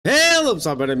What's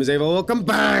up, my name is Ava. Welcome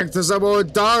back to some more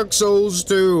Dark Souls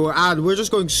 2. And we're just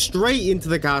going straight into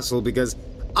the castle because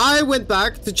I went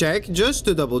back to check, just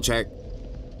to double check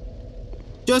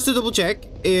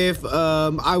if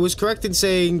I was correct in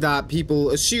saying that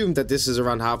people assumed that this is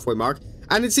around halfway mark.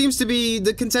 And it seems to be,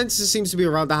 the consensus seems to be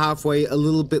around the halfway, a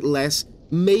little bit less,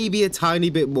 maybe a tiny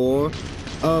bit more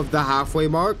of the halfway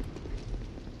mark.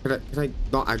 Can I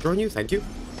not aggro on you? Thank you.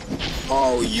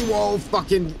 Oh, you all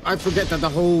fucking... I forget that the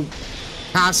whole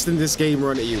cast in this game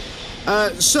run at you.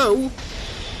 So...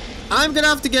 I'm gonna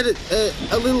have to get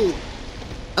a little...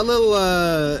 I'm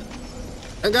gonna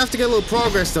have to get a little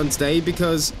progress done today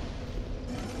because...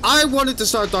 I wanted to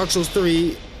start Dark Souls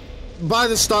 3 by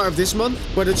the start of this month,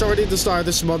 but it's already the start of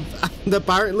this month, and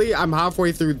apparently I'm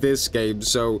halfway through this game,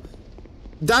 so...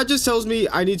 That just tells me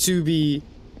I need to be...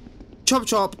 Chop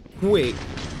chop, quick.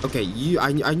 Okay,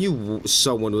 I knew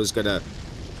someone was gonna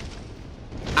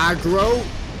aggro.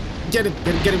 Get him.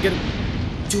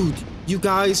 Dude, you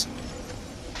guys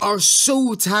are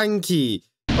so tanky.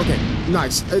 Okay,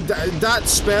 nice. That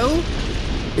spell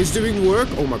is doing work.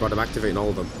 Oh my god, I'm activating all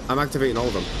of them. And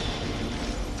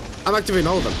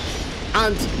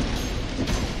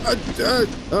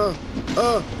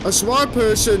a smart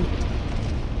person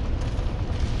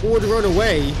would run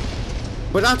away,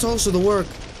 but that's also the work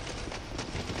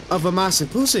of a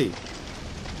massive pussy.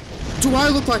 Do I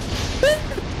look like...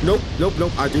 Nope.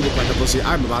 I do look like a pussy.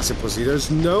 I'm a massive pussy. There's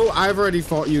no... I've already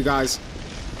fought you guys.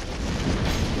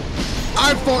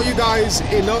 I've fought you guys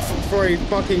enough for a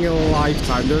fucking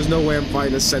lifetime. There's no way I'm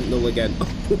fighting a sentinel again.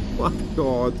 Oh my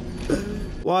god.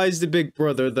 Why is the big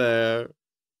brother there?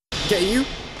 Get you?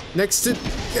 Next to...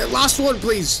 last one,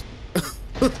 please.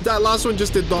 That last one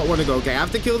just did not want to go. Okay, I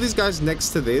have to kill these guys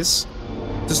next to this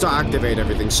to start activating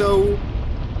everything. So...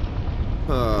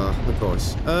 of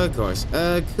course,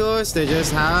 there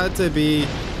just had to be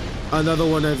another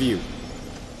one of you.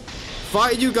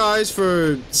 Fight you guys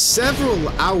for several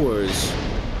hours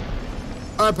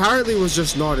apparently was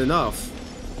just not enough.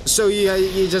 So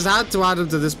you just had to add them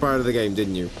to this part of the game,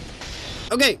 didn't you?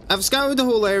 Okay, I've scouted the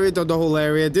whole area, done the whole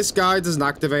area. This guy doesn't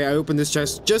activate. I opened this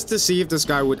chest just to see if this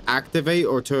guy would activate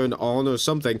or turn on or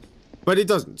something, but it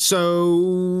doesn't.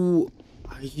 So,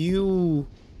 are you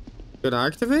gonna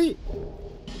activate?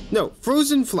 No,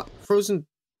 frozen flower.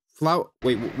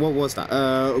 Wait, what was that?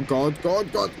 God.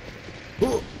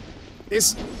 Oh,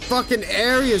 this fucking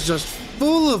area is just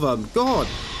full of them. God.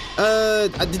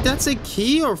 Did that say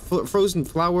key or frozen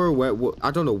flower? What,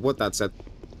 I don't know what that said.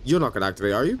 You're not gonna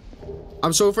activate, are you?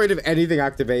 I'm so afraid of anything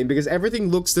activating because everything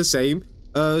looks the same.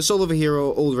 Soul of a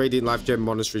Hero, Old Radiant Life Gem,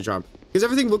 Monastery Charm. Because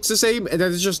everything looks the same and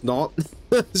then it's just not.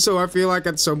 So I feel like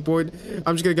at some point,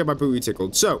 I'm just gonna get my booty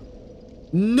tickled. So,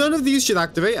 none of these should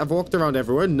activate. I've walked around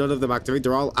everywhere. None of them activate.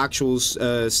 They're all actual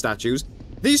statues.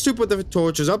 These two put the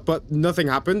torches up, but nothing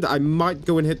happened. I might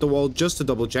go and hit the wall just to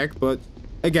double check, but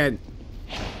again,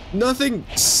 nothing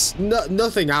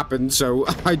happened, so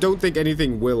I don't think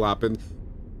anything will happen.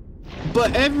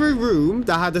 But every room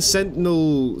that had a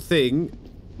sentinel thing,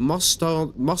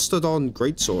 Mastodon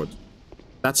Greatsword.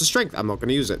 That's a strength. I'm not going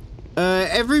to use it.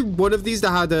 Every one of these that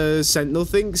had a sentinel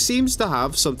thing seems to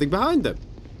have something behind them.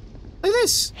 Like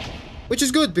this. Which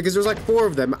is good, because there's like 4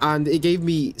 of them, and it gave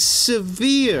me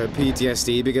severe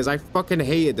PTSD, because I fucking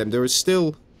hated them. There was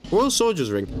still... Royal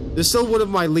Soldier's Ring. There's still one of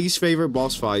my least favorite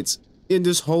boss fights in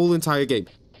this whole entire game.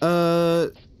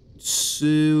 So...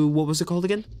 What was it called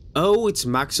again? Oh, it's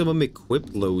Maximum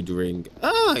Equipped Load Ring.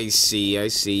 Oh, I see. I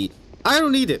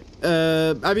don't need it.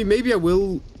 I mean, maybe I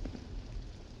will...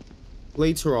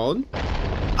 later on.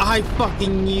 I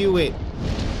fucking knew it.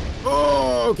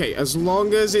 Oh, okay. As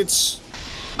long as it's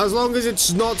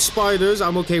not spiders,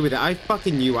 I'm okay with it. I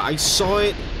fucking knew it. I saw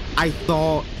it. I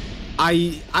thought.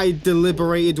 I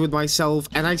deliberated with myself,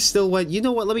 and I still went, you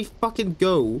know what? Let me fucking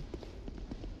go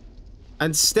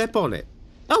and step on it.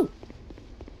 Oh.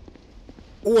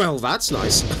 Well, that's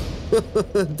nice.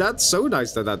 That's so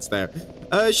nice that that's there.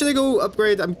 Should I go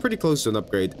upgrade? I'm pretty close to an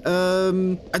upgrade. I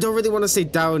don't really want to stay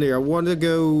down here. I want to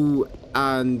go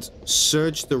and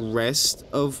search the rest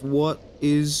of what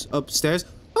is upstairs.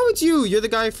 Oh, it's you. You're the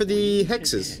guy for the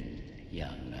hexes.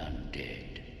 Young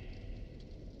undead.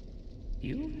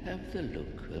 You have the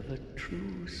look of a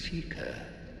true seeker.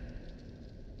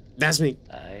 That's me.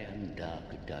 I am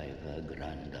Dark Diver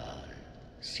Grandal,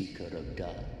 seeker of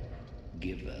dark,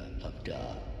 giver of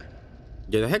dark.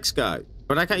 You're the hex guy,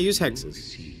 but I can't use hexes. You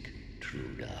seek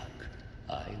true dark.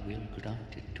 I will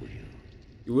grant it to you.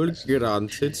 You will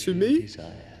grant it to me?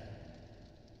 Desire.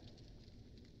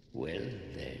 Well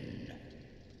then,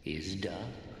 is dark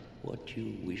what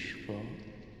you wish for?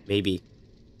 Maybe.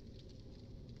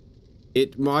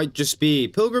 It might just be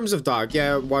Pilgrims of Dark.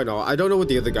 Yeah, why not? I don't know what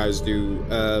the other guys do.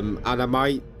 And I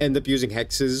might end up using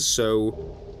hexes,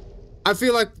 so I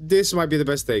feel like this might be the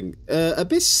best thing.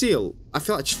 Abyss Seal. I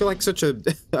just feel like such a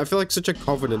I feel like such a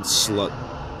Covenant slut.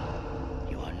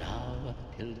 You are now a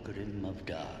pilgrim of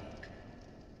dark.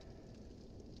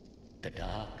 The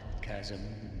dark chasm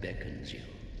beckons you.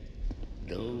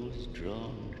 Those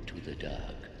drawn to the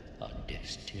dark are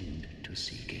destined to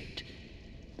seek it.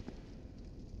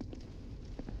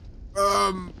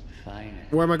 Finally,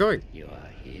 Where am I going? you are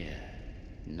here.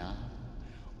 Now,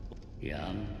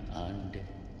 young undead.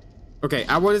 Okay,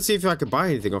 I want to see if I can buy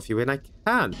anything off you, and I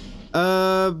can.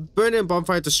 Burn and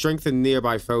bonfire to strengthen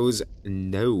nearby foes.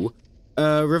 No.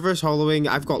 Reverse hollowing.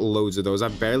 I've got loads of those.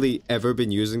 I've barely ever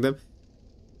been using them.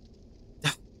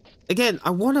 Again, I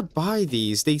want to buy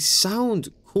these. They sound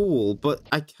cool, but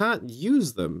I can't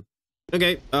use them.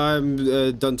 Okay, I'm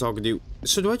done talking to you.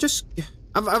 So do I just...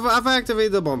 I've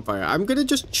activated the bonfire. I'm gonna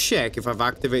just check if I've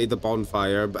activated the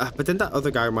bonfire, but then that other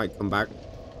guy might come back.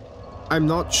 I'm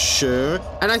not sure.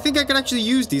 And I think I can actually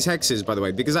use these hexes, by the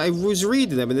way, because I was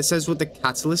reading them and it says what the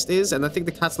catalyst is, and I think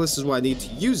the catalyst is why I need to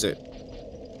use it.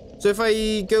 So if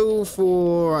I go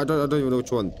for... I don't even know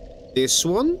which one. This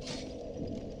one?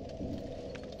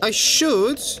 I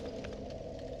should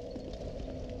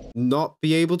not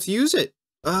be able to use it.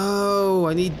 Oh,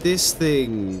 I need this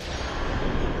thing.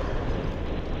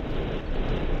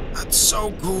 That's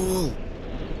so cool.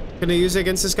 Can I use it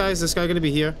against this guy? Is this guy going to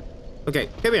be here? Okay,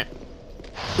 come here.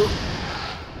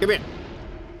 Come here.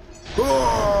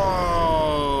 Oh,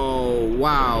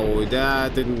 wow.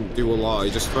 That didn't do a lot.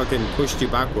 It just fucking pushed you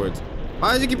backwards.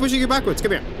 Why does it keep pushing you backwards?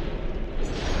 Come here.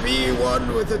 Be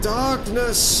one with the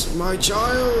darkness, my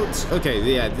child. Okay,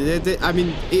 yeah. I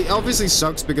mean, it obviously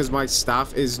sucks because my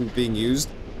staff isn't being used.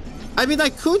 I mean,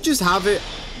 I could just have it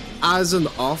as an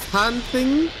offhand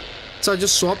thing. So I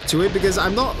just swap to it because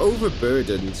I'm not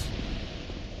overburdened.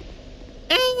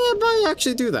 I might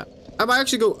actually do that. I might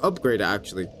actually go upgrade it,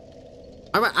 actually.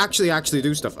 I might actually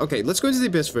do stuff. Okay, let's go into the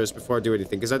Abyss first before I do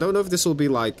anything, because I don't know if this will be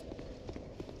like...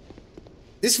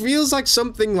 This feels like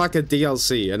something like a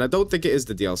DLC, and I don't think it is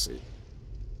the DLC.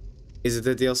 Is it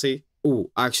the DLC?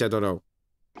 Ooh, actually, I don't know.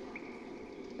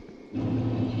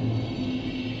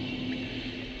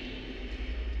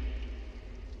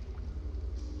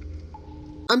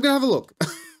 I'm gonna have a look.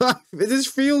 This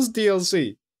feels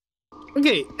DLC.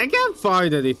 Okay, I can't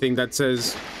find anything that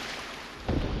says...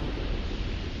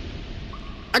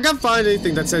 I can't find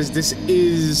anything that says this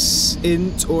is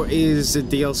int or is a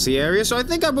DLC area, so I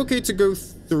think I'm okay to go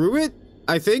through it,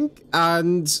 I think,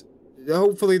 and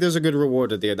hopefully there's a good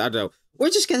reward at the end. I don't know. We're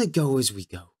just gonna go as we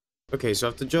go. Okay, so I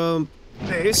have to jump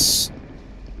this.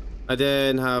 I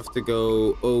then have to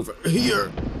go over here.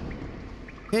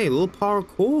 Hey, little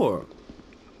parkour.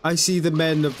 I see the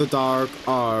men of the dark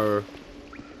are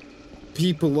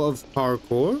people of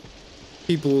parkour.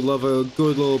 People who love a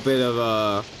good little bit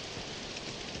of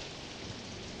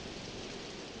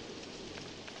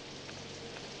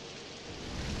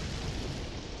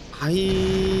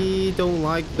I don't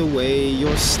like the way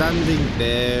you're standing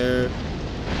there.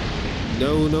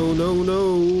 No, no, no,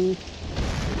 no.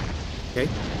 Okay.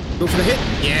 Go for the hit.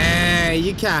 Yeah,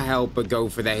 you can't help but go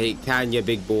for the hit, can you,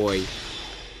 big boy?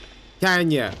 Can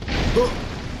you?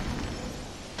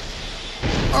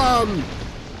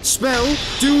 Spell,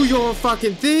 do your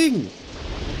fucking thing.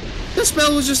 The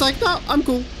spell was just like, no, I'm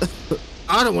cool.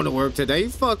 I don't want to work today.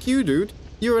 Fuck you, dude.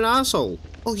 You're an asshole.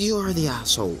 Oh, you're the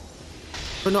asshole.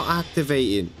 For not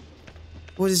activating.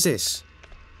 What is this?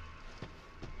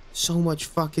 So much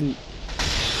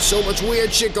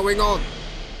weird shit going on.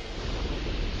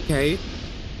 Okay.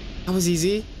 That was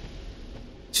easy.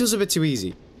 Feels a bit too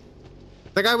easy.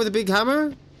 That guy with the big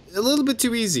hammer? A little bit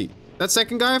too easy. That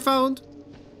second guy I found?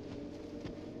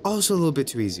 Also a little bit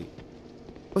too easy.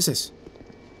 What's this?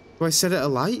 Do I set it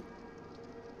alight?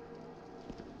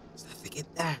 There's nothing in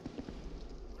there.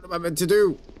 What am I meant to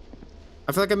do?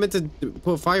 I feel like I meant to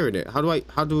put fire in it. How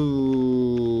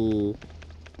do...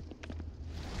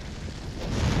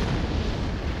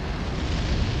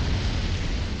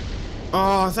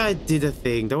 Oh, I thought I did a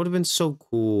thing. That would have been so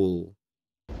cool.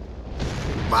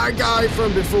 My guy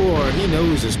from before, he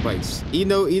knows this place. He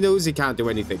knows he can't do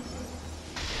anything.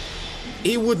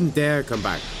 He wouldn't dare come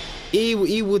back. He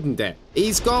wouldn't dare.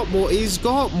 He's got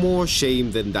more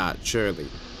shame than that, surely.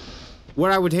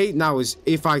 What I would hate now is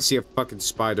if I see a fucking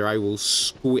spider, I will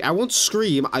squeal. I won't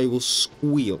scream, I will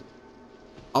squeal.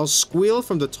 I'll squeal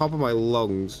from the top of my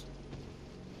lungs.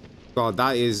 God,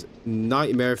 that is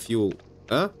nightmare fuel.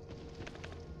 Huh?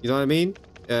 You know what I mean?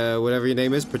 Whatever your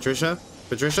name is, Patricia.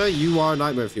 Patricia, you are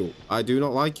nightmare fuel. I do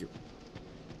not like you.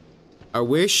 I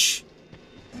wish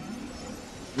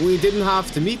we didn't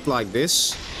have to meet like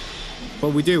this, but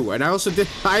we do. And I also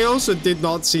did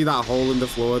not see that hole in the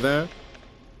floor there,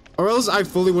 or else I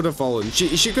fully would have fallen.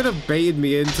 She could have baited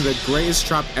me into the greatest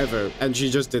trap ever, and she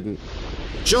just didn't.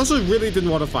 She also really didn't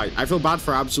want to fight. I feel bad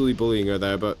for absolutely bullying her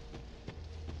there, but...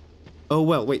 Oh,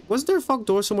 well, wait. Was there a fog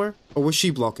door somewhere? Or was she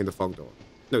blocking the fog door?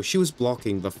 No, she was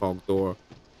blocking the fog door.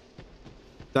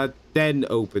 That then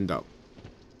opened up.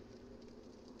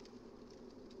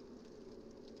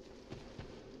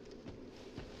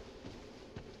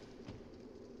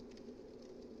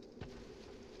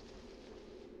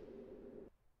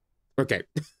 Okay.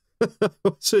 I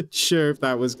wasn't sure if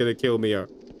that was going to kill me or...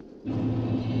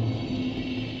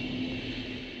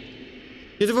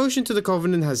 Your devotion to the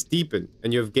Covenant has deepened,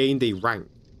 and you have gained a rank.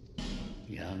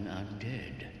 Young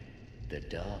undead, the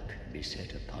dark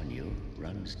beset upon you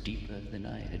runs deeper than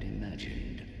I had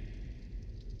imagined.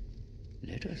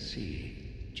 Let us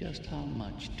see just how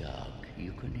much dark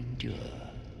you can endure.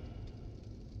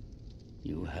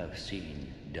 You have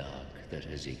seen dark that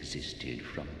has existed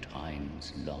from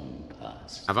times long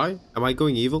past. Have I? Am I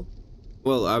going evil?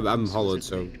 Well, I'm hollowed,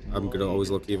 so I'm gonna always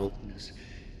look evil.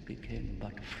 Became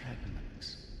but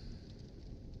fragments.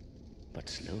 But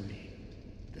slowly,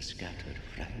 the scattered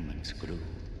fragments grew,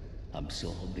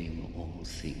 absorbing all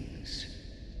things.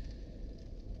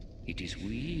 It is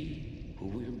we who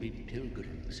will be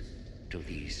pilgrims to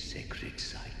these sacred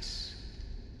sites.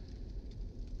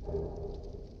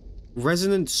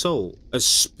 Resonant Soul. A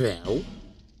spell?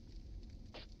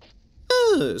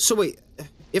 So wait,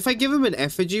 if I give him an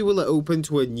effigy, will it open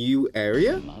to a new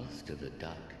area? The mouth to the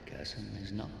dark chasm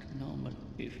is not normal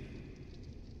if...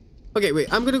 Okay,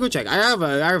 wait, I'm gonna go check. I have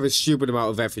a stupid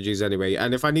amount of effigies anyway,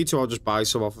 and if I need to, I'll just buy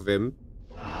some off of him.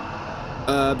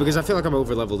 Because I feel like I'm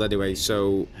over leveled anyway,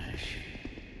 so...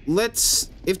 Let's...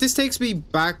 If this takes me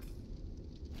back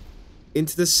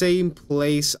into the same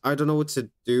place, I don't know what to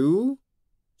do.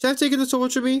 Should I have taken the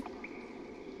torch with me?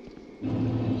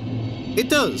 It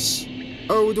does.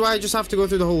 Or do I just have to go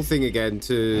through the whole thing again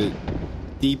to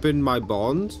deepen my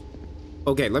bond?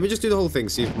 Okay, let me just do the whole thing,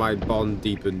 see if my bond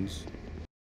deepens.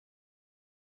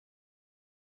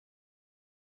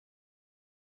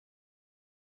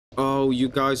 Oh, you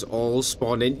guys all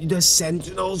spawn in. The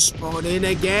Sentinels spawn in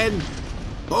again.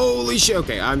 Holy shit.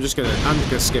 Okay, I'm just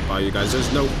gonna skip by you guys.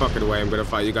 There's no fucking way I'm gonna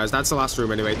fight you guys. That's the last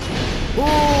room anyway.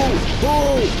 Oh!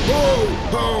 Oh! Oh!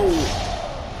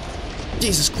 Oh!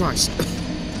 Jesus Christ.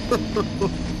 I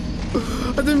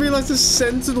didn't realize the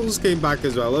Sentinels came back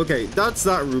as well. Okay, that's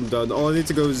that room done. All I need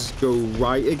to go is go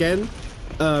right again.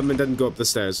 And then go up the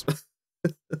stairs.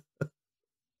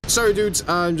 Sorry, dudes.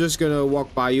 I'm just gonna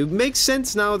walk by you. Makes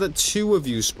sense now that two of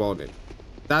you spawn in.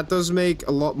 That does make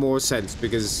a lot more sense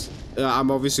because I'm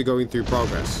obviously going through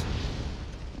progress.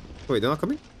 Wait, they're not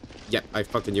coming? Yep, I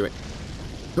fucking knew it.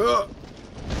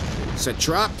 Set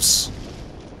traps.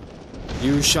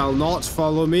 You shall not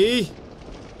follow me.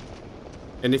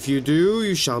 And if you do,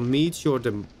 you shall meet your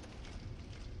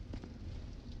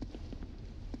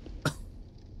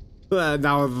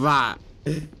now that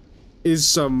is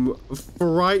some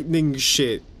frightening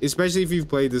shit. Especially if you've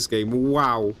played this game.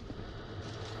 Wow.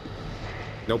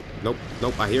 Nope, nope,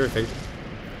 nope. I hear a thing.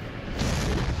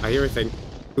 I hear a thing.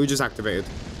 Who just activated?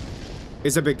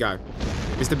 It's the big guy.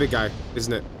 It's the big guy,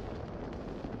 isn't it?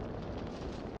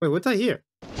 Wait, what did I hear?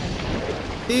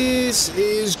 This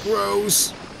is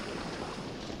gross.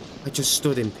 I just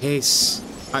stood in piss.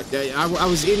 I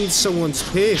was in someone's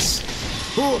piss.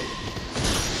 Oh.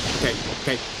 Okay,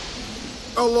 okay.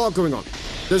 A lot going on.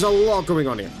 There's a lot going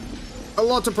on here. A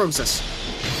lot to process.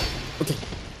 Okay.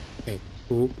 Okay.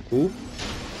 Ooh, ooh.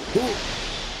 Ooh.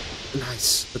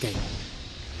 Nice. Okay.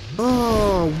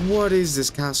 Oh, what is this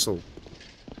castle?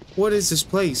 What is this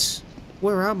place?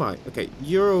 Where am I? Okay,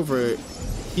 you're over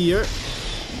here.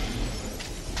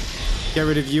 Get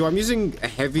rid of you. I'm using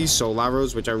heavy soul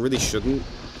arrows, which I really shouldn't.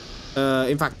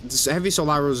 In fact, heavy soul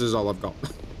arrows is all I've got.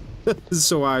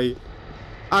 So I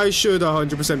should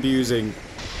 100% be using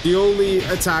the only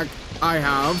attack I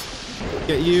have.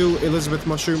 Get you, Elizabeth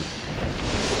Mushroom.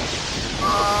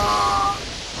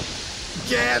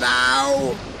 Get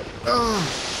out!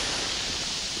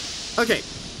 Okay.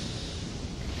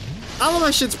 All of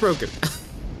my shit's broken.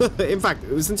 In fact,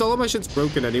 since all of my shit's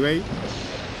broken anyway.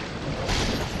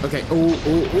 Okay.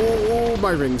 Oh,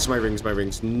 my rings.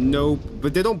 Nope.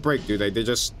 But they don't break, do they? They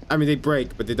just, I mean, they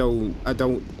break, but they don't, I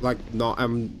don't, like, not, I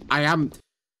am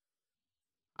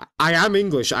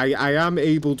English. I am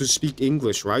able to speak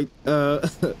English, right?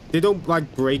 They don't,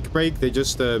 like, break. They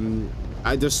just, they're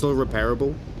still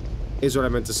repairable, is what I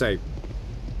meant to say.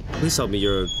 Please tell me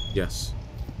you're, yes.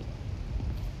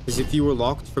 Because if you were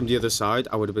locked from the other side,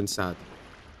 I would have been sad.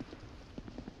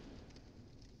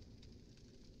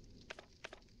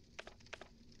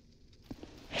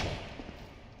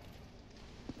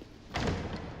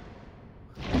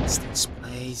 What's this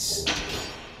place?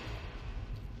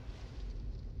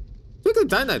 Look at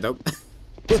that night though.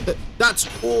 That's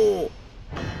oh,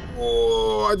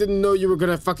 I didn't know you were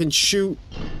gonna fucking shoot.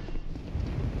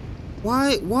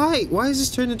 Why is this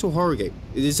turned into a horror game?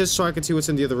 Is this so I can see what's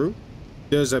in the other room?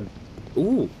 There's a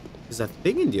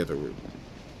thing in the other room.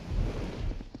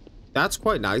 That's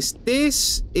quite nice.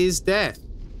 This is death.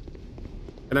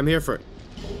 And I'm here for it.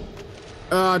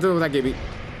 I don't know what that gave me.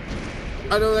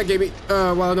 I know what that gave me.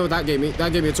 Well, I know what that gave me.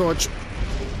 That gave me a torch.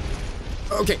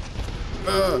 Okay.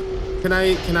 Can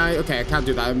I? Okay, I can't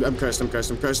do that. I'm cursed. I'm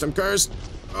cursed. I'm cursed. I'm cursed.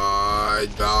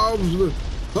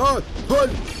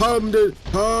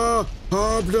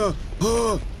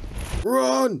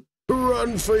 Run!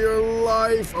 Run for your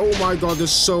life! Oh my god,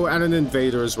 there's and an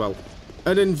invader as well.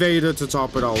 An invader to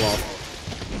top it all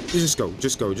off. Just go.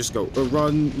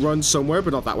 Run somewhere,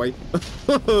 but not that way.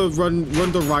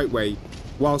 run the right way,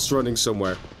 whilst running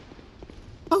somewhere.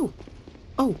 Oh,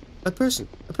 a person,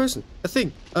 a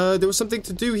thing. There was something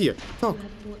to do here. Talk. You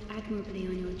have fought admirably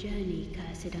on your journey,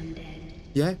 cursed undead.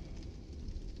 Yeah?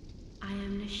 I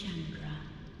am Nashandra,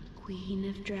 Queen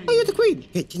of Drangleic. Oh, you're the queen!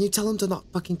 Hey, can you tell them to not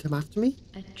fucking come after me?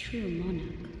 A true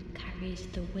monarch carries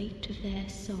the weight of their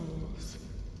souls.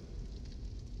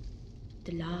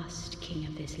 The last king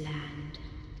of this land,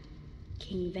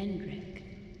 King Vendrick,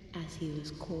 as he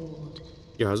was called.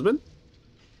 Your husband?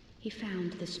 He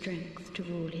found the strength to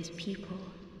rule his people.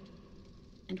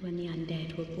 And when the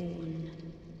undead were born,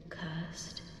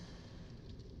 cursed,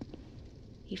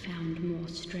 he found more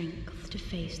strength to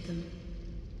face them.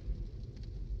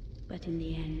 But in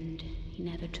the end, he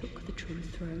never took the true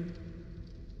throne.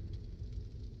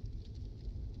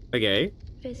 Okay.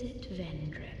 Visit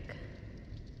Vendrick.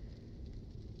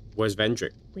 Where's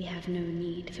Vendrick? We have no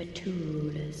need for two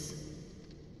rulers.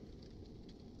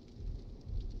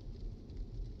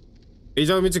 Are you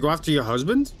telling me to go after your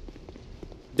husband?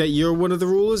 That you're one of the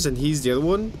rulers and he's the other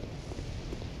one?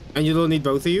 And you don't need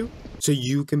both of you? So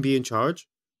you can be in charge?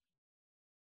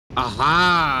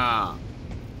 Aha!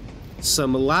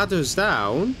 Some ladders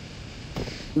down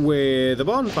with a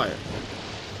bonfire.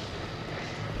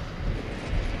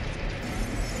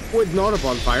 With not a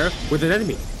bonfire, with an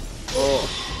enemy. Oh,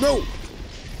 no!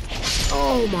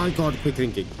 Oh my god, quick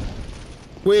thinking.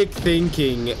 Quick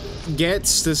thinking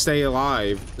gets to stay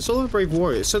alive. Soul of a Brave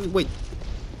Warrior. So, wait.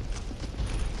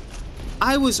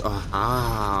 I was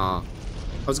gonna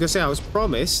say I was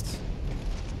promised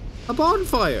a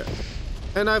bonfire.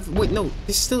 And wait, no,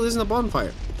 this still isn't a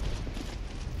bonfire.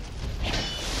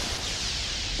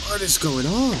 What is going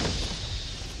on?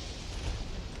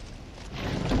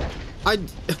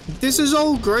 This is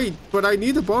all great, but I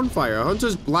need a bonfire. A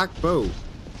hunter's black bow.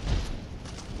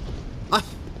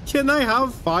 Can I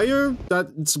have fire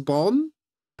that's bon?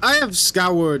 I have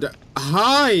scoured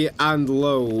high and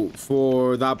low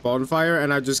for that bonfire,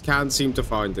 and I just can't seem to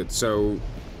find it. So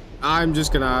I'm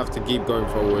just gonna have to keep going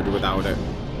forward without it.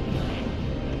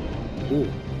 Ooh.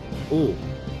 Ooh.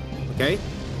 Okay.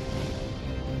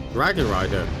 Dragon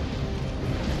Rider.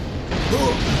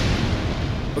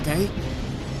 Okay.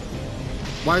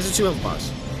 Why is it 2 health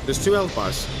bars? There's 2 health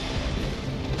bars.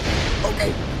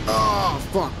 Okay. Oh,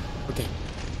 fuck. Okay.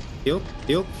 Heal.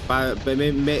 Heal.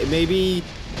 Maybe...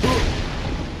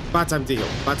 Bad time to heal.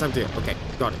 Bad time to heal. Okay.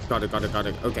 Got it.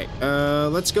 Okay.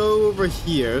 Let's go over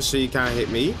here so you can't hit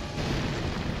me.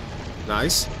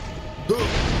 Nice.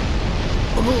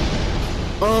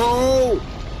 Oh!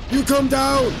 You come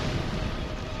down!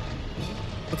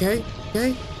 Okay.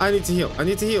 Okay. I need to heal.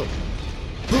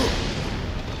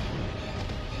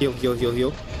 Heal.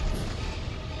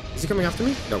 Is he coming after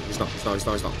me? No, he's not.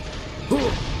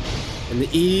 And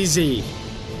easy.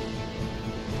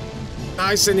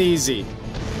 Nice and easy.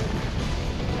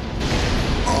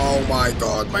 Oh my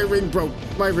god, my ring broke.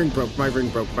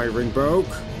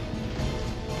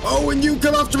 Oh, and you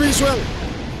come after me as well.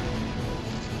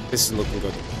 This isn't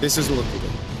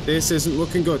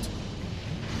looking good.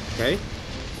 Okay.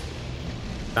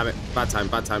 Damn it. Bad timing.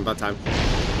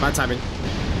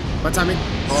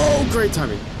 Oh, great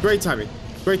timing.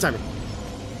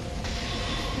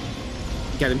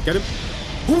 Get him.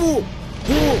 Ooh.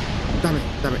 Damn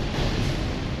it.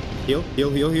 Heal.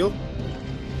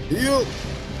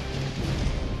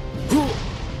 Ooh.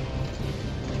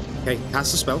 Okay,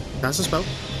 cast a spell.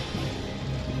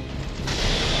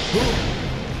 Ooh.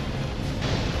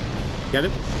 Get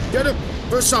him.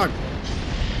 First time.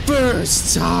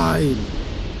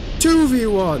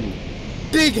 2v1.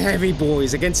 Big heavy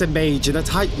boys against a mage in a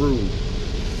tight room.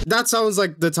 That sounds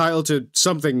like the title to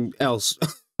something else.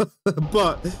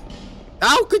 But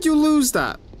how could you lose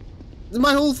that?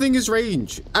 My whole thing is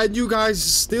range, and you guys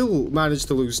still managed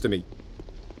to lose to me.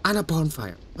 And a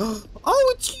bonfire. Oh,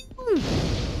 it's you!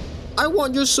 I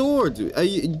want your sword. Are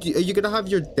you gonna have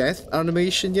your death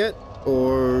animation yet?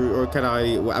 Or can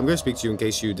I... Well, I'm gonna speak to you in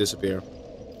case you disappear.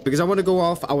 Because I want to go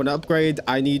off, I want to upgrade,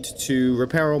 I need to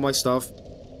repair all my stuff,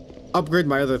 upgrade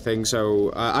my other things,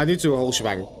 so I need to do a whole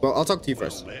shebang. Well, I'll talk to you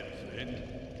first. Well met, friend.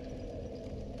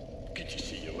 Good to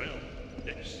see you well.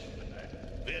 Yes,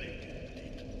 very good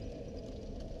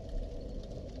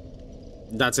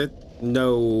indeed. That's it?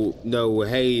 No,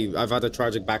 hey, I've had a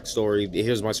tragic backstory,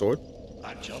 here's my sword.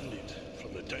 I journeyed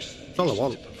from the distant all I east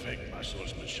want. to perfect my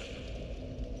swordsmanship.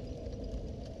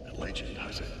 And legend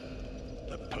has it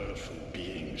that powerful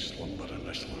beings slumber in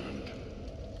this land.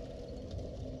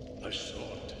 This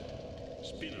sword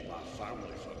has been in my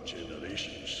family for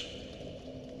generations,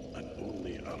 and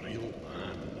only a real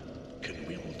man can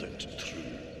wield it true.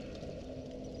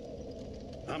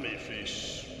 I may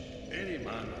face any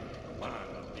man or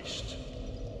beast,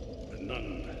 but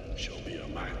none shall be a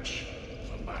match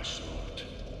for my sword.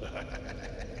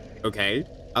 Okay,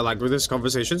 I like where this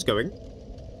conversation's going.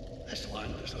 This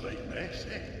land is a right mess,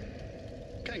 eh?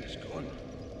 King is gone.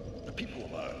 The people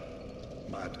have a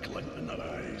mad glint in their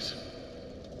eyes.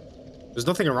 There's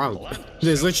nothing around.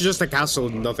 There's literally just a castle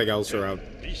and nothing else around.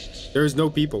 Beasts, There's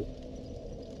no people.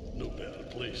 no better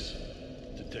place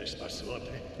to test my sword,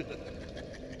 eh?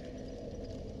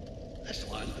 This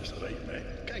land is a right mess.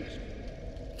 King is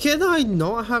Can I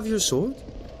not have your sword?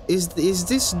 Is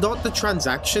this not the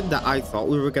transaction that I thought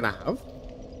we were gonna have?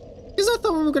 Because I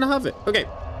thought we were gonna have it. Okay,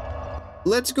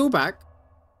 let's go back.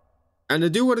 And I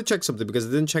do want to check something because I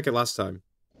didn't check it last time.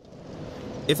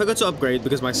 If I go to upgrade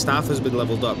because my staff has been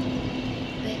leveled up,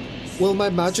 will my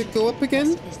magic go up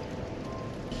again?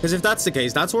 Because if that's the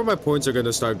case, that's where my points are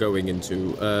gonna start going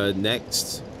into.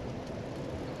 Next.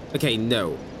 Okay,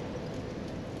 no.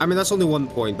 I mean, that's only 1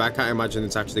 point, but I can't imagine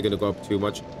it's actually gonna go up too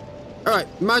much. Alright,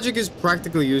 magic is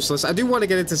practically useless. I do want to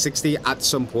get it to 60 at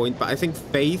some point, but I think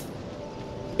faith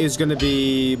is going to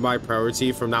be my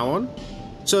priority from now on.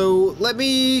 So, let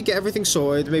me get everything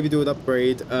sorted, maybe do an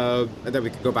upgrade, and then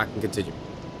we can go back and continue.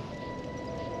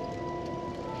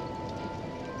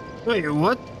 Wait,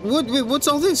 what? Wait, what's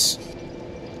all this?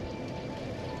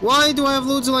 Why do I have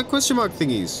loads of, like, question mark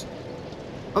thingies?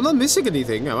 I'm not missing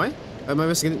anything, am I? Am I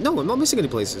missing any? No, I'm not missing any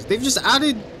places. They've just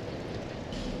added...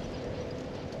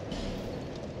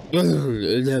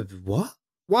 What?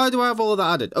 Why do I have all of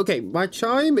that added? Okay, my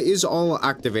chime is all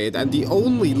activated, and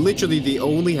literally the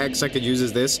only hex I could use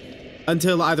is this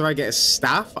until either I get a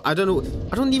staff. I don't know.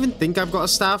 I don't even think I've got a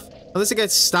staff. Unless I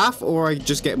get staff or I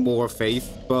just get more faith,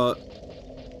 but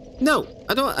no,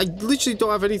 I don't. I literally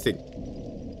don't have anything.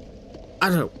 I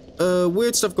don't know.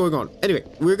 Weird stuff going on. Anyway,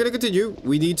 we're gonna continue.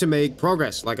 We need to make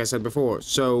progress, like I said before.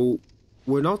 So,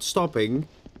 we're not stopping.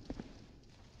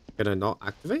 Can I not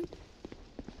activate?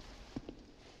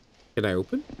 Can I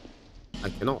open? I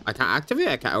cannot. I can't activate.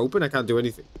 I can't open. I can't do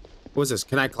anything. What's this?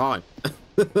 Can I climb?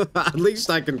 At least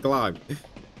I can climb.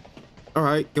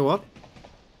 Alright, go up.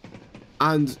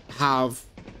 And have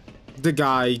the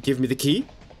guy give me the key.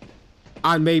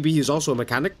 And maybe he's also a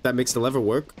mechanic that makes the lever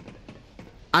work.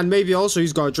 And maybe also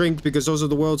he's got a drink because those are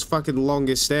the world's fucking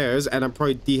longest stairs. And I'm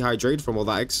probably dehydrated from all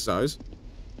that exercise.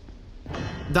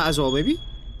 That as well, maybe?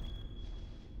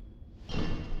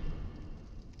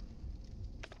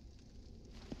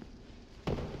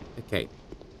 Okay.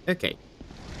 Okay.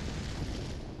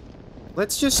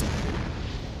 Let's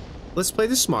play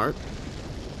this smart.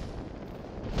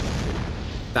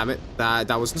 Damn it. That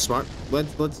wasn't smart.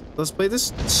 Let's play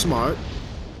this smart.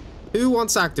 Who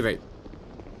wants to activate?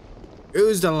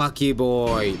 Who's the lucky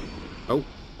boy? Oh.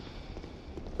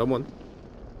 Someone.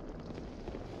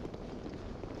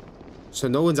 So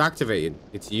no one's activating.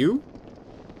 It's you?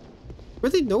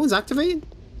 Really? No one's activating?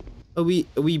 Are we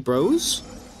bros?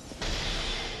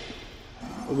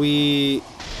 Are we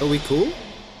cool?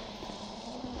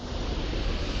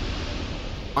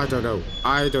 I don't know.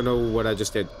 I don't know what I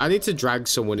just did. I need to drag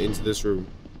someone into this room.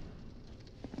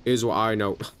 Is what I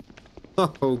know.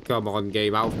 Oh, come on,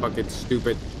 game. How fucking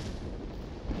stupid.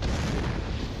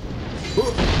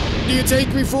 What do you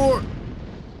take me for?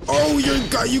 Oh,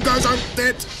 you guys aren't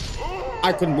dead.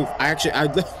 I couldn't move.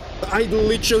 I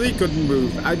literally couldn't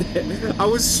move. I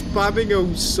was spamming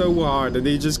him so hard and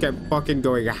he just kept fucking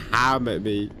going ham at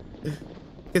me.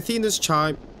 Cathena's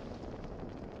chime.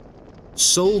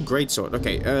 Soul Greatsword.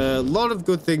 Okay, a lot of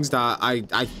good things that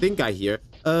I think I hear.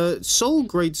 Soul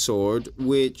Greatsword,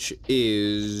 which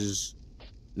is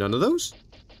None of those?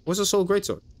 What's a soul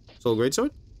greatsword? Soul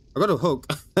greatsword? I got a hook.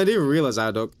 I didn't realize I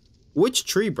had a hook. Which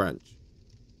tree branch?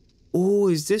 Oh,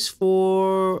 is this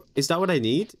for... Is that what I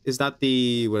need? Is that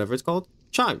the... whatever it's called?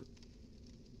 Chime.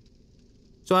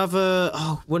 So I have a...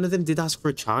 Oh, one of them did ask for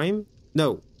a chime?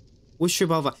 No. Which tree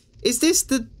Balva? Is this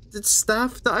the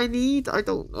staff that I need? I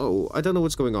don't know. I don't know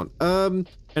what's going on. And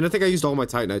I think I used all my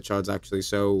Titanite shards, actually,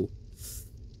 so...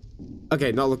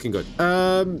 Okay, not looking good.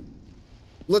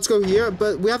 Let's go here,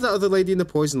 but we have that other lady in the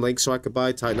Poison Lake, so I could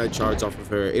buy Titanite shards off of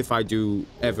her if I do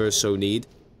ever so need.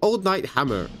 Old Knight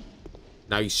Hammer.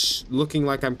 Nice. Looking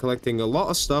like I'm collecting a lot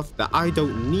of stuff that I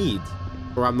don't need,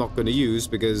 or I'm not going to use,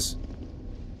 because...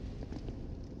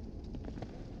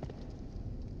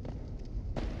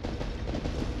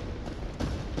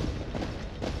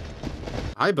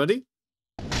 Hi, buddy.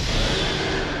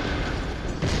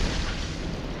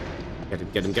 Get him,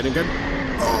 get him, get him, get him.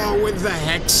 Oh, with the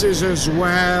hexes as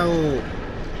well.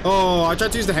 Oh, I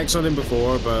tried to use the hex on him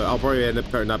before, but I'll probably end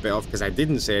up cutting that bit off because I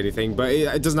didn't say anything, but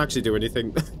it doesn't actually do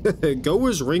anything.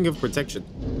 Goer's Ring of Protection.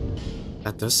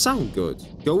 That does sound good.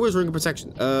 Goer's Ring of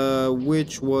Protection.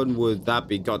 Which one would that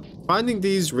be? God, finding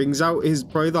these rings out is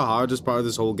probably the hardest part of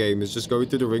this whole game, is just going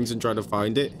through the rings and trying to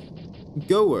find it.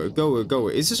 Goer.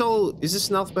 Is this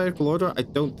in alphabetical order? I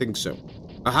don't think so.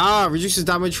 Aha! Reduces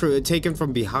damage taken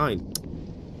from behind.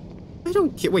 I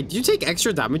don't care. Wait, do you take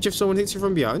extra damage if someone hits you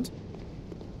from behind?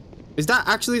 Is that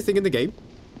actually a thing in the game?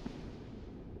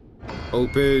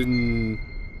 Open.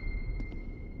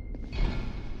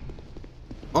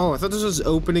 Oh, I thought this was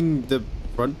opening the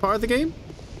front part of the game,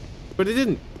 but it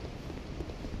didn't.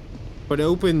 But it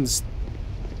opens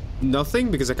nothing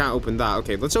because I can't open that.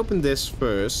 Okay, let's open this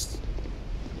first.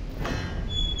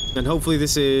 And hopefully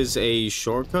this is a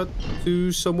shortcut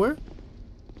to somewhere.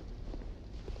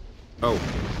 Oh.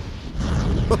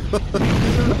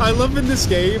 I love in this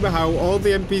game how all the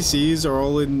NPCs are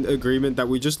all in agreement that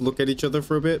we just look at each other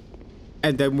for a bit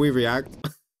and then we react.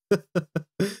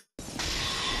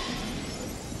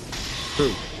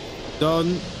 Boom.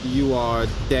 Done. You are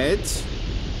dead.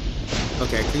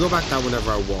 Okay, I can go back down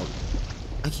whenever I want.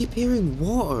 I keep hearing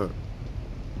water.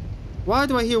 Why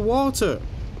do I hear water?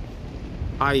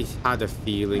 I had a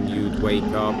feeling you'd wake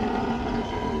up.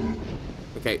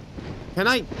 Okay. Can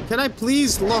I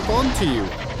please lock onto you?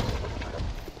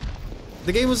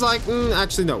 The game was like,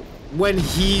 actually no. When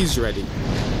he's ready.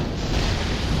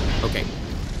 Okay.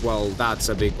 Well, that's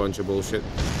a big bunch of bullshit.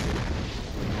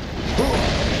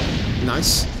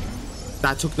 Nice.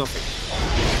 That took nothing.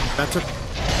 That took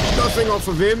nothing off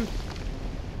of him.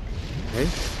 Okay.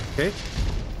 Okay.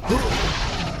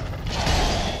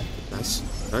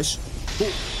 Nice. Nice.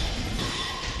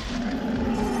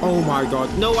 Oh my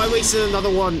god. No, I wasted another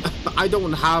one. I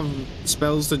don't have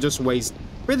spells to just waste.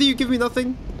 Really, you give me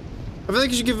nothing? I feel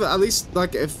like you should give at least,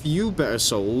 like, a few better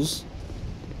souls.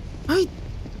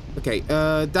 Okay,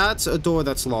 that's a door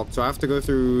that's locked, so I have to go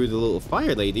through the little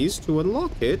fire ladies to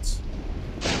unlock it.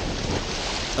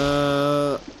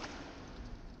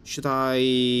 Should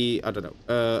I don't know.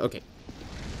 Okay.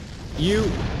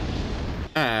 You...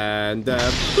 And,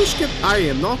 Pushkin, I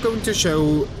am not going to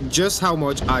show just how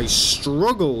much I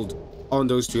struggled on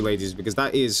those two ladies, because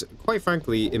that is, quite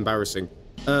frankly, embarrassing.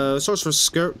 Sorcerer's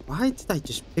skirt. Why did I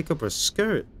just pick up her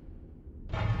skirt?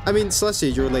 I mean,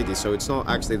 Celestia, you're a lady, so it's not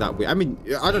actually that weird. I mean,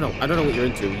 I don't know. I don't know what you're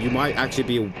into. You might actually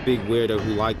be a big weirdo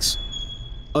who likes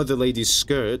other ladies'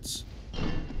 skirts.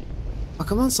 Oh,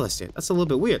 come on, Celestia. That's a little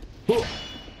bit weird. Oh,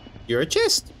 you're a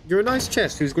chest. You're a nice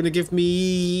chest who's going to give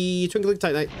me Twinkling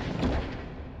Titanite.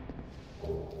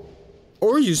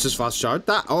 Or use this fast shard.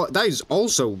 That is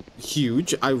also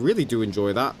huge. I really do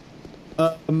enjoy that.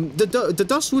 The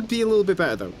dust would be a little bit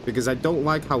better though, because I don't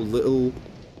like how little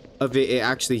of it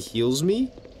actually heals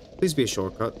me. Please be a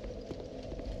shortcut.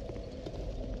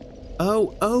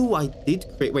 Oh, I did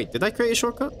create. Wait, did I create a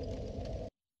shortcut?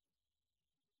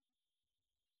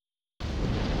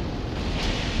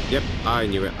 Yep, I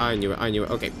knew it. I knew it.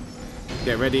 Okay,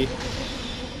 get ready.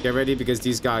 Get ready, because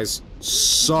these guys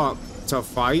suck to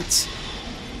fight.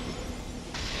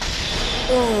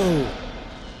 Oh,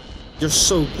 you're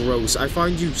so gross. I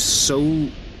find you so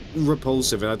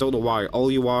repulsive, and I don't know why.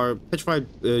 All you are, petrified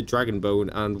dragon bone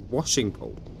and washing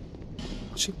pole.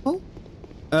 Washing pole?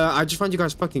 I just find you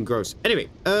guys fucking gross. Anyway,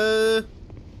 I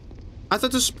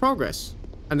thought this was progress,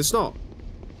 and it's not.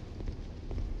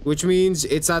 Which means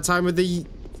it's that time of the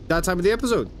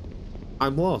episode.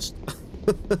 I'm lost.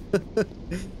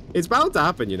 It's bound to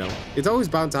happen, you know. It's always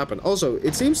bound to happen. Also,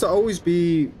 it seems to always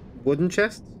be wooden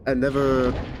chests and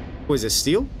never... What is it,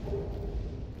 steel?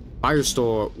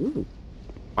 Firestorm. Ooh.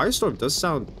 Firestorm does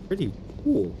sound pretty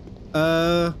cool.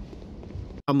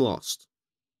 I'm lost.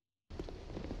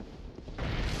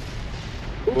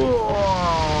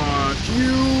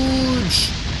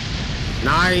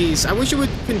 Nice. I wish it would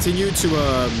continue to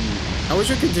I wish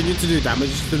it would continue to do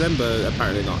damage to them, but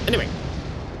apparently not. Anyway,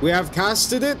 we have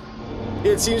casted it.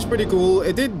 It seems pretty cool.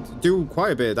 It did do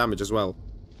quite a bit of damage as well.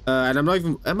 And I'm not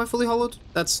even... Am I fully hollowed?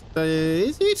 That's...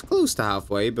 it's close to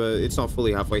halfway, but it's not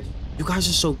fully halfway. You guys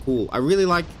are so cool. I really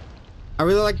like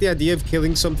the idea of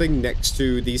killing something next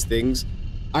to these things.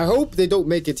 I hope they don't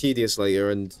make it tedious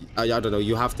later, and I don't know,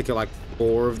 you have to kill like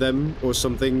 4 of them or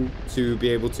something to be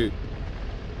able to...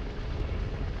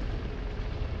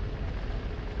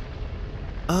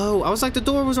 Oh, I was like, the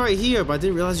door was right here, but I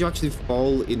didn't realize you actually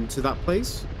fall into that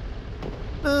place.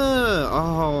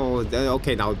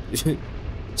 Okay, now...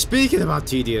 Speaking about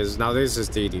tedious, now this is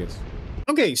tedious.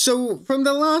 Okay, so from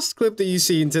the last clip that you've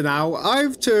seen to now,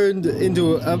 I've turned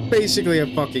into basically a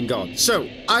fucking god. So,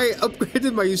 I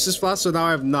upgraded my useless flask, so now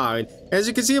I have 9. As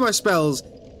you can see in my spells,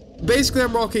 basically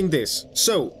I'm rocking this.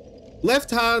 So,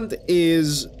 left hand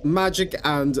is magic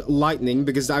and lightning,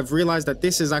 because I've realized that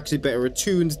this is actually better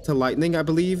attuned to lightning, I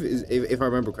believe, if I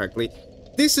remember correctly.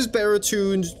 This is better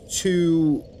attuned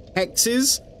to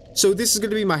hexes, so this is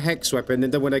going to be my hex weapon,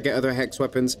 and then when I get other hex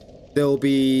weapons, there'll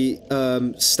be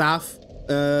staff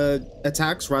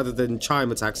attacks rather than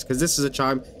chime attacks, because this is a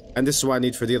chime, and this is what I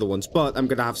need for the other ones, but I'm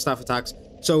going to have staff attacks.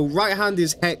 So right hand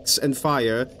is hex and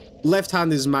fire, left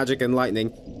hand is magic and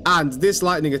lightning, and this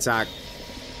lightning attack...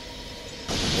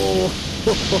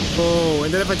 Oh,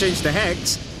 and then if I change to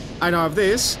hex, I now have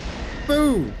this.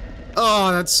 Boom!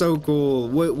 Oh, that's so cool.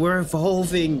 We're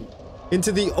evolving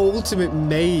into the ultimate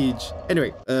mage.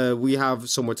 Anyway, we have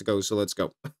somewhere to go, so let's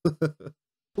go.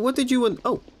 What did you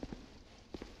oh.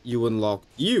 You unlocked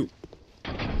you.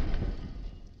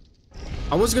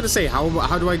 I was gonna say, how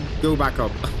do I go back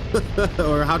up?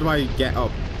 Or how do I get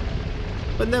up?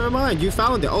 But never mind, you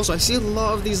found it. Also, I see a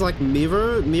lot of these, like,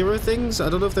 mirror things. I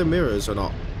don't know if they're mirrors or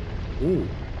not. Ooh.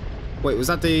 Wait, was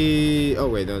that the... Oh,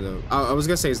 wait, no. I was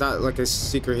gonna say, is that, like, a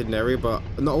secret hidden area? But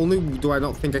not only do I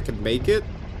not think I could make it,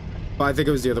 but I think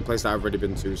it was the other place that I've already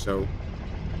been to, so...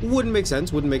 Wouldn't make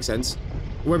sense.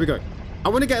 Where are we going? I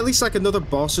want to get at least, like, another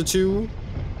boss or 2.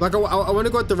 Like, I want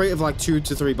to go at the rate of, like, 2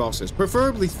 to 3 bosses.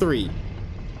 Preferably 3.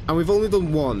 And we've only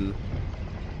done 1.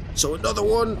 So another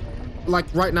one, like,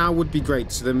 right now would be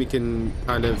great. So then we can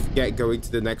kind of get going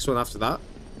to the next one after that.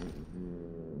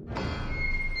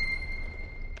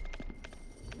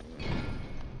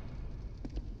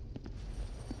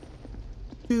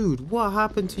 Dude, what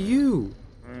happened to you?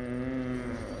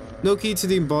 No key to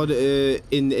the embedded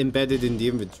in the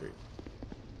inventory.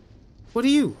 What are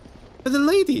you? The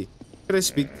lady. Can I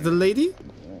speak to the lady?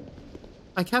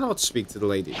 I cannot speak to the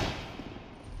lady.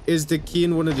 Is the key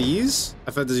in one of these?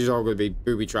 I thought these are all going to be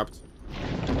booby-trapped.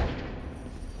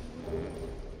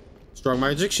 Strong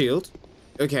magic shield.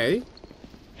 Okay.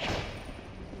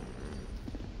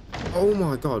 Oh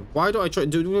my god. Why do I try...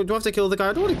 Do I have to kill the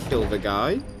guy? I don't want to kill the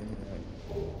guy.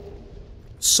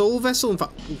 Soul vessel and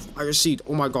fire seed.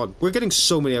 Oh my god. We're getting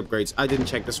so many upgrades. I didn't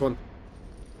check this one.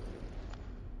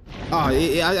 Ah,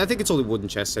 I think it's only wooden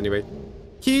chests anyway.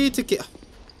 Key to kill...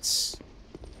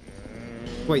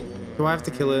 Wait, do I have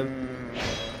to kill him?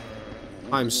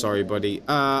 I'm sorry, buddy.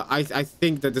 I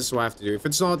think that this is what I have to do. If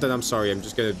it's not, then I'm sorry. I'm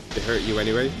just gonna hurt you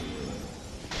anyway.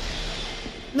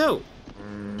 No.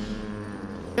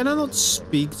 Can I not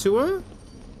speak to her?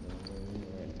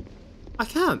 I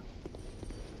can't.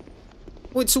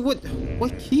 Wait, so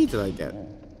what key did I get?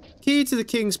 Key to the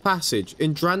King's Passage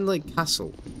in Dranlake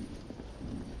Castle.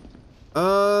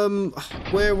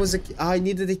 Where was it? I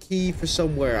needed a key for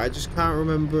somewhere. I just can't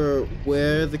remember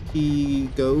where the key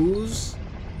goes.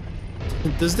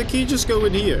 Does the key just go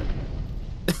in here?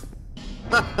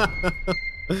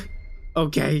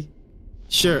 Okay.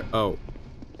 Sure. Oh.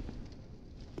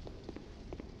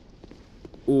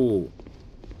 Ooh.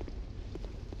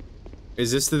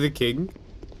 Is this to the king?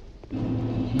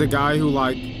 The guy who,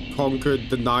 like, conquered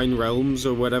the 9 realms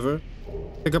or whatever?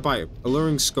 Pick up item.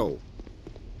 Alluring skull.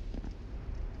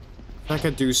 I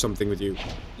could do something with you.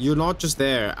 You're not just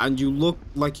there, and you look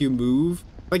like you move.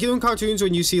 Like, you know in cartoons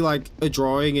when you see, like, a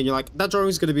drawing, and you're like, that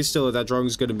drawing's gonna be still, or that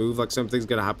drawing's gonna move, like something's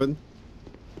gonna happen.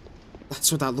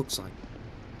 That's what that looks like.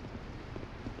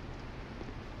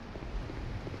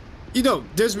 You know,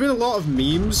 there's been a lot of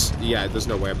memes. Yeah, there's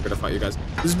no way I'm gonna fight you guys.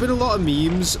 There's been a lot of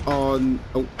memes on...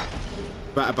 Oh.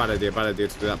 Bad idea to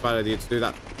do that.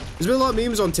 There's been a lot of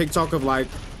memes on TikTok of, like,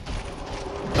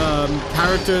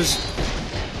 characters...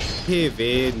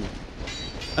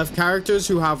 Of characters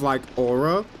who have, like,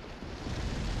 aura.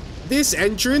 This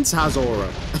entrance has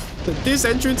aura. This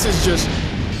entrance is just...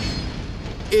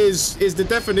 Is the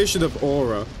definition of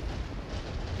aura.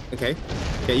 Okay.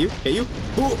 Get you.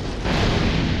 Ooh.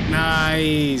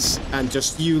 Nice. And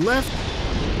just you left.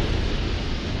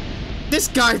 This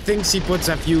guy thinks he puts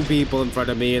a few people in front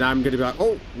of me, and I'm gonna be like,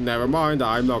 oh, never mind,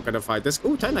 I'm not gonna fight this.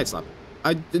 Oh, Titanite slab.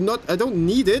 I don't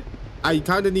need it. I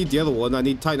kind of need the other one. I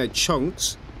need Titanite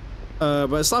chunks.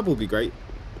 But a slab will be great.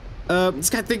 This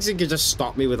guy thinks he can just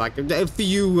stop me with like a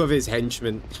few of his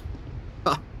henchmen.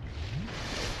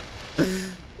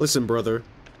 Listen, brother.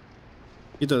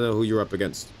 You don't know who you're up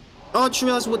against. Oh, I just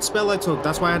realized what spell I took.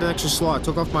 That's why I had an extra slot. I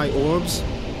took off my orbs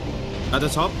at the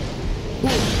top.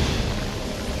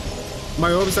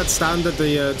 My orbs that stand at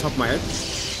the top of my head.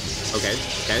 Okay,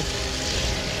 okay.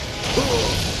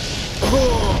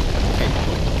 Okay.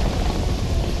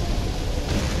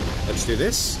 Let's do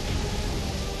this.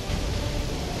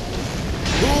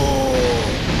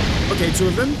 Okay, 2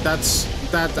 of them.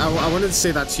 I wanted to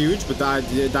say that's huge, but I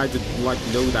did like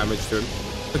no damage to him.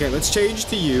 Okay, let's change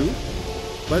to you.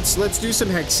 Let's do some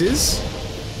hexes.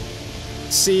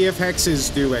 See if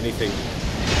hexes do anything.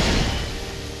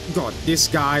 God, this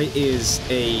guy is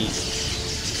a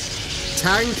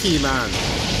tanky man.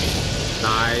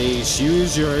 Nice.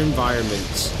 Use your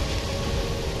environment.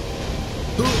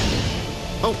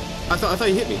 Oh, I thought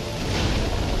he hit me.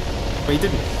 But he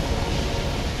didn't.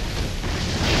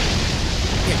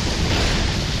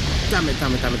 Damn it.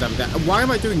 Why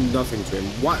am I doing nothing to him?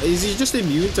 Why is he just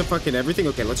immune to fucking everything?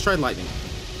 Okay, let's try lightning.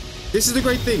 This is the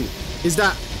great thing, is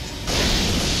that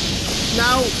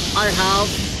now I have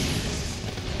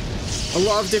a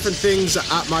lot of different things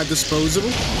at my disposal.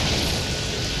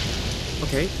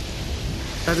 Okay.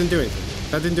 That didn't do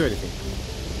anything.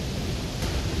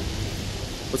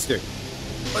 What's doing?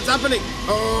 What's happening?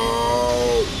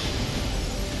 Oh!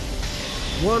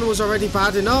 One was already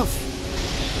bad enough.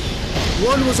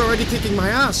 One was already kicking my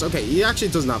ass. Okay, he actually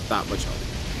doesn't have that much health.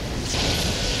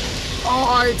 Oh,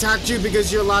 I attacked you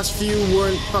because your last few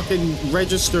weren't fucking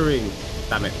registering.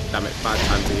 Damn it. Bad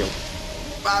time to heal.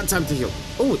 Bad time to heal.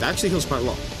 Oh, that actually heals quite a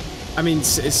lot. I mean,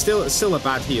 it's still a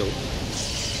bad heal.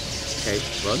 Okay,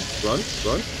 run.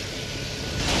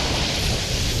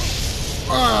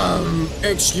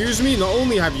 Excuse me? Not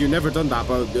only have you never done that,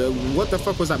 but what the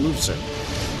fuck was that move, sir?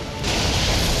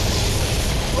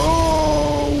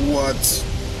 Oh, what?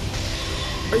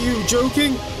 Are you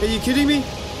joking? Are you kidding me?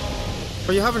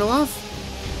 Are you having a laugh?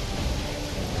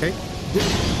 Okay.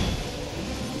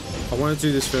 I want to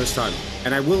do this first time.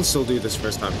 And I will still do this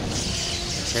first time.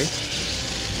 Okay.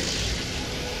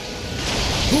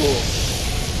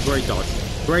 Great dodge.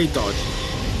 Great dodge.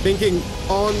 Thinking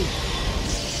on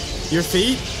your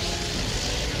feet.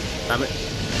 Damn it.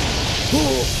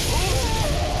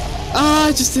 Ah,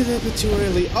 I just did it a bit too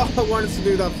early. Oh, I wanted to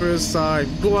do that first time.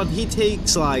 Go on, he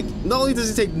takes like... Not only does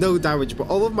he take no damage, but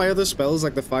all of my other spells,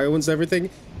 like the fire ones and everything,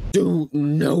 do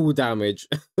no damage.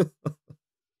 One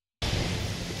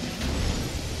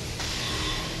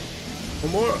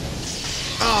more.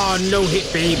 Oh, no hit,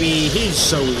 baby. He's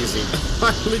so easy.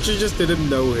 I literally just did a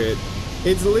no hit.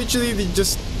 It's literally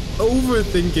just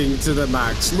overthinking to the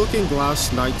max. Looking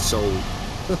glass, night soul.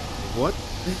 What?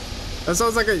 That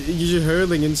sounds like you're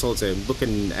hurling insults at him.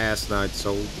 Looking ass, night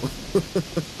soul.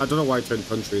 I don't know why I turned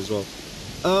country as well.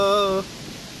 I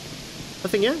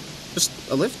think, yeah. Just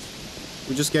a lift.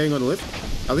 We're just getting on a lift.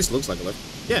 At least it looks like a lift.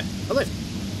 Yeah, a lift.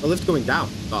 A lift going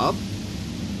down, not up.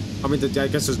 I mean, I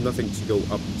guess there's nothing to go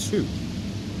up to.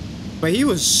 But he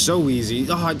was so easy.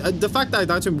 Oh, the fact that I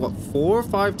died to him, what, 4 or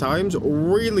 5 times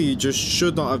really just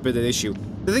should not have been an issue.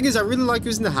 The thing is, I really like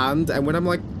using the hand, and when I'm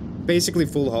like basically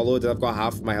full hollowed and I've got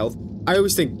half my health, I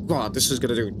always think, God, this is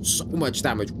gonna do so much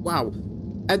damage. Wow.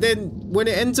 And then when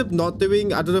it ends up not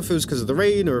doing, I don't know if it was because of the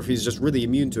rain or if he's just really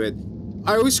immune to it,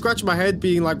 I always scratch my head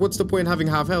being like, what's the point in having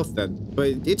half health then?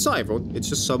 But it's not everyone. It's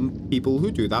just some people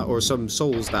who do that, or some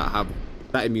souls that have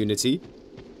that immunity.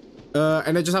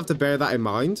 And I just have to bear that in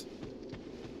mind.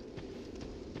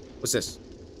 What's this?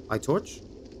 Light torch?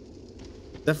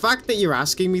 The fact that you're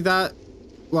asking me that,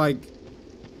 like,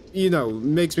 you know,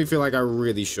 makes me feel like I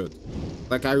really should.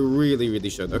 Like, I really, really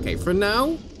should. Okay, for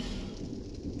now,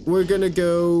 we're gonna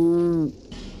go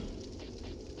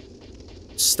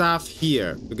staff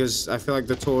here, because I feel like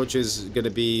the torch is gonna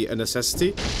be a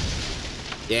necessity.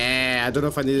 Yeah, I don't know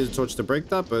if I needed a torch to break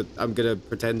that, but I'm gonna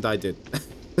pretend I did.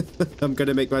 I'm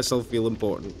gonna make myself feel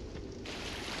important.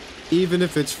 Even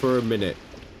if it's for a minute.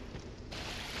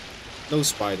 No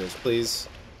spiders, please.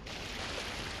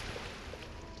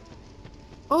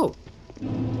 Oh.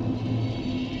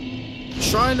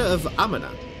 Shrine of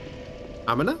Amana.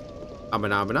 Amana?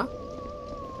 Amana?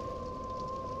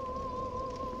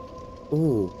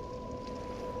 Oh.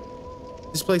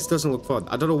 This place doesn't look fun.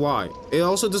 I don't know why. It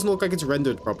also doesn't look like it's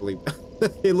rendered properly.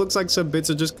 It looks like some bits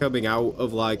are just coming out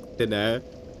of, like, thin air.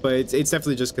 But it's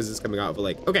definitely just because it's coming out of a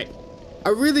lake. Okay. I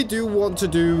really do want to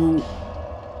do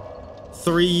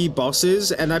 3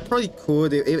 bosses, and I probably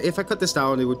could. If I cut this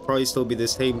down, it would probably still be the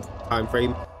same time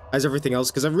frame as everything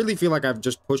else, because I really feel like I've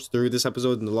just pushed through this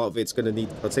episode, and a lot of it's going to need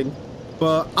cutting.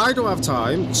 But I don't have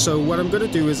time, so what I'm going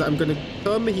to do is I'm going to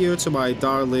come here to my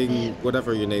darling,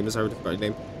 whatever your name is, I already forgot your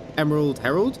name, Emerald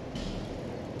Herald.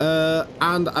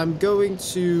 And I'm going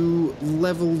to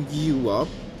level you up.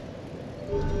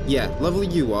 Yeah, level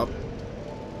you up.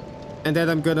 And then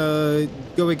I'm gonna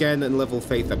go again and level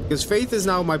Faith up, because Faith is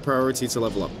now my priority to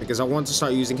level up, because I want to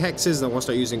start using hexes, and I want to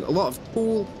start using a lot of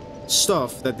cool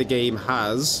stuff that the game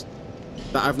has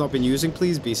that I've not been using.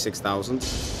 Please be 6,000.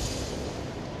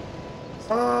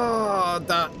 Ah,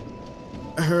 that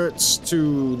hurts to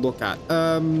look at.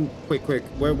 Quick.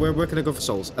 Where can I go for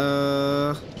souls?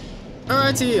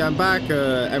 Alrighty, I'm back,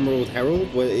 Emerald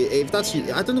Herald. Well, if that's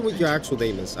you, I don't know what your actual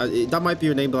name is. That might be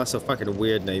your name, but that's a fucking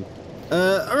weird name.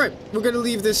 Alright, we're gonna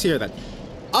leave this here then.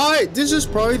 This is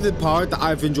probably the part that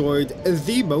I've enjoyed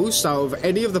the most out of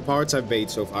any of the parts I've made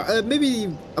so far. Maybe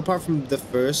apart from the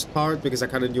first part, because I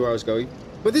kind of knew where I was going.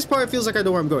 But this part feels like I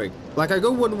know where I'm going. Like, I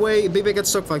go one way, maybe I get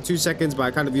stuck for like 2 seconds, but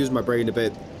I kind of use my brain a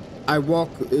bit. I walk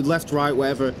left, right,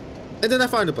 whatever, and then I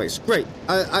find a place. Great.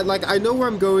 I know where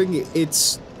I'm going.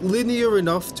 It's linear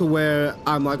enough to where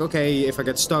I'm like, okay, if I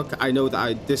get stuck, I know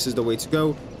that this is the way to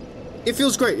go. It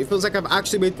feels great. It feels like I've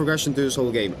actually made progression through this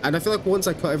whole game. And I feel like once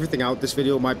I cut everything out, this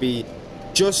video might be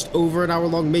just over an hour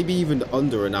long, maybe even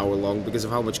under an hour long, because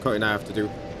of how much cutting I have to do.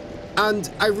 And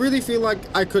I really feel like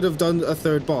I could have done a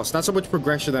 3rd boss. That's how much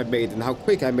progression I've made and how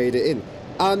quick I made it in.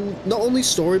 And not only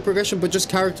story progression, but just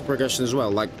character progression as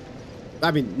well. Like, I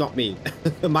mean, not me.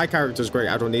 My character's great.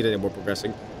 I don't need any more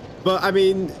progressing. But, I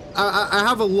mean, I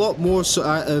have a lot more...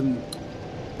 I can't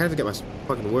even get my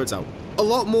fucking words out. A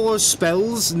lot more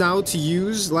spells now to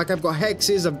use. Like, I've got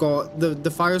hexes, I've got the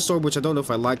firestorm, which I don't know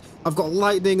if I like. I've got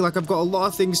lightning, like, I've got a lot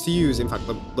of things to use. In fact,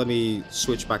 let me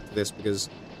switch back to this, because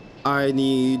I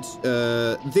need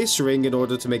this ring in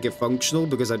order to make it functional,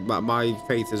 because my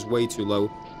faith is way too low.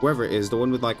 Wherever it is, the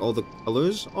one with, like, all the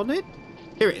colors on it?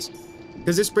 Here it is.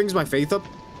 Because this brings my faith up,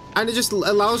 and it just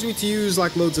allows me to use,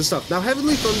 like, loads of stuff. Now,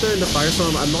 Heavenly Thunder and the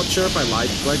firestorm, I'm not sure if I like.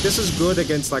 Like, this is good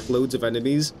against, like, loads of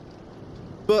enemies.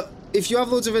 But if you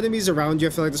have loads of enemies around you,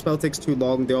 I feel like the spell takes too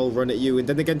long, they all run at you, and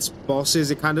then against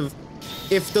bosses, it kind of...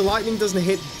 If the lightning doesn't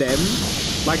hit them,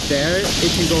 like there,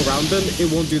 it can go around them,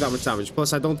 it won't do that much damage.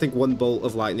 Plus, I don't think one bolt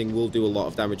of lightning will do a lot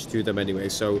of damage to them anyway,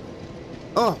 so...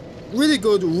 Oh, really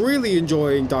good, really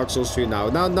enjoying Dark Souls 2 now.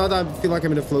 Now that I feel like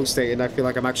I'm in a flow state, and I feel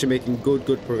like I'm actually making good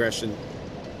progression.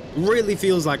 Really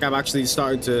feels like I'm actually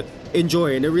starting to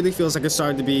enjoy it, and it really feels like it's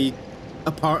starting to be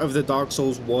a part of the Dark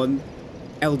Souls 1...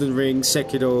 Elden Ring,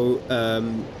 Sekiro,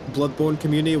 Bloodborne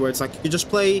community, where it's like you just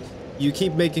play, you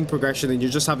keep making progression, and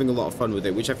you're just having a lot of fun with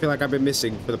it, which I feel like I've been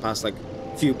missing for the past like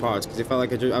few parts, because it felt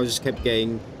like I just kept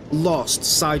getting lost,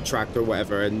 sidetracked or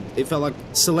whatever, and it felt like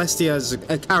Celestia as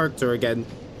a character again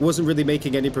wasn't really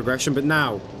making any progression, but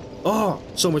now, oh,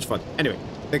 so much fun. Anyway,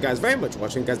 thank you guys very much for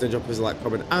watching. Guys, don't jump, please like,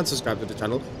 comment, and subscribe to the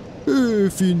channel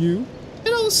if you're new,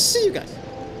 and I'll see you guys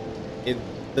in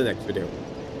the next video.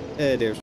 Adios.